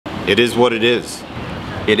It is what it is.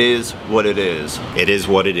 It is what it is. It is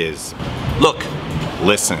what it is. Look.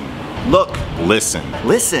 Listen. Look. Listen.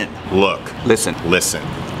 Listen. Look. Listen. Listen.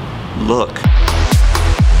 Look.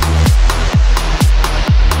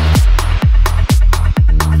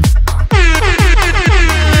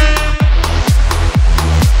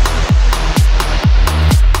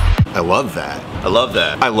 I love that. I love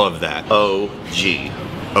that. I love that. OG.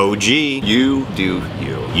 OG. You do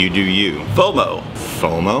you. You do you. FOMO.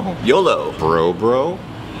 FOMO. YOLO. Bro.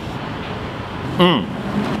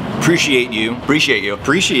 Appreciate you. Appreciate you.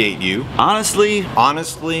 Appreciate you. Honestly,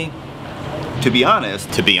 To be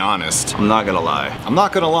honest, I'm not gonna lie. I'm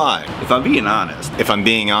not gonna lie. If I'm being honest, If I'm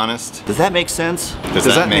being honest, does that make sense? does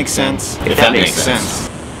that make sense? If that makes sense.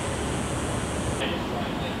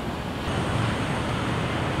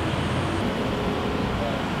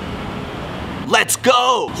 Let's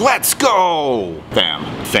go! Let's go! Fam.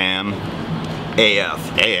 Fam.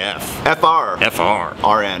 AF. AF. FR. FR.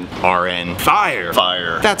 RN. RN. Fire.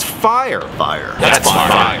 Fire. That's fire. Fire. That's fire.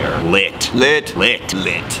 fire. Lit. Lit. Lit.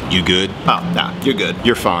 Lit. You good? Oh, nah, you're good.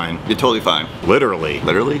 You're fine. You're totally fine. Literally.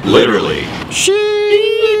 Literally? Literally.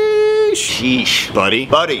 Sheesh. Sheesh. Buddy.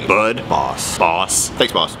 Buddy. Bud. Boss. Boss.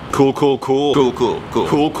 Thanks, boss. Cool. Cool, cool. Cool. Cool.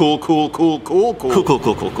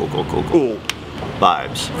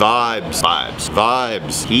 Vibes.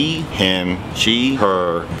 Vibes. He, Him. she,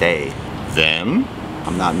 Her. they. Them.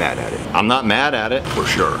 I'm not mad at it. I'm not mad at it. For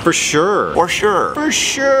sure. For sure. For sure. For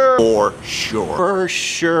sure. For sure. For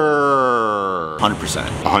sure. 100%.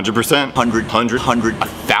 100%. 100.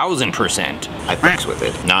 1,000%. I fucks with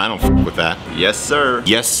it. Nah, I don't f with that. Yes, sir.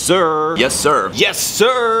 Yes, sir. Yes, sir. Yes,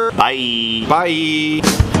 sir. Bye. Bye.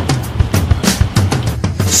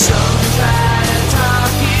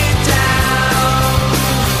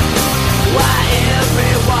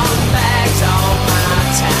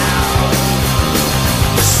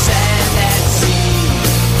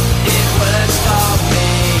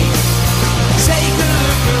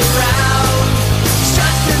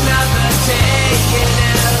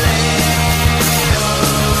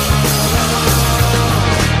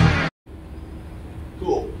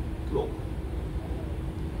 Cool.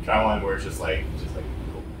 Try one where it's just like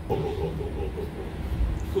cool.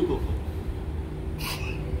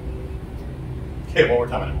 Okay, one more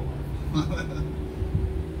time.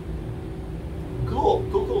 Cool.